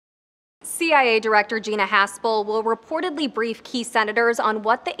CIA Director Gina Haspel will reportedly brief key senators on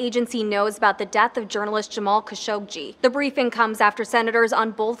what the agency knows about the death of journalist Jamal Khashoggi. The briefing comes after senators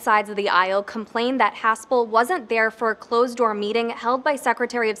on both sides of the aisle complained that Haspel wasn't there for a closed-door meeting held by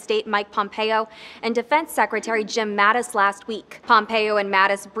Secretary of State Mike Pompeo and Defense Secretary Jim Mattis last week. Pompeo and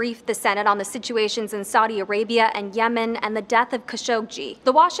Mattis briefed the Senate on the situations in Saudi Arabia and Yemen and the death of Khashoggi.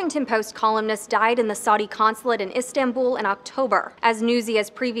 The Washington Post columnist died in the Saudi consulate in Istanbul in October. As Newsy has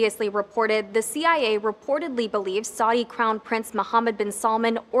previously reported, the CIA reportedly believes Saudi Crown Prince Mohammed bin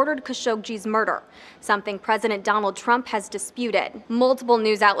Salman ordered Khashoggi's murder, something President Donald Trump has disputed. Multiple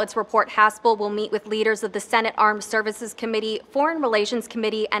news outlets report Haspel will meet with leaders of the Senate Armed Services Committee, Foreign Relations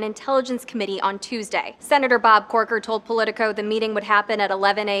Committee, and Intelligence Committee on Tuesday. Senator Bob Corker told Politico the meeting would happen at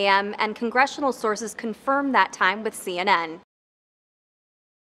 11 a.m., and congressional sources confirmed that time with CNN.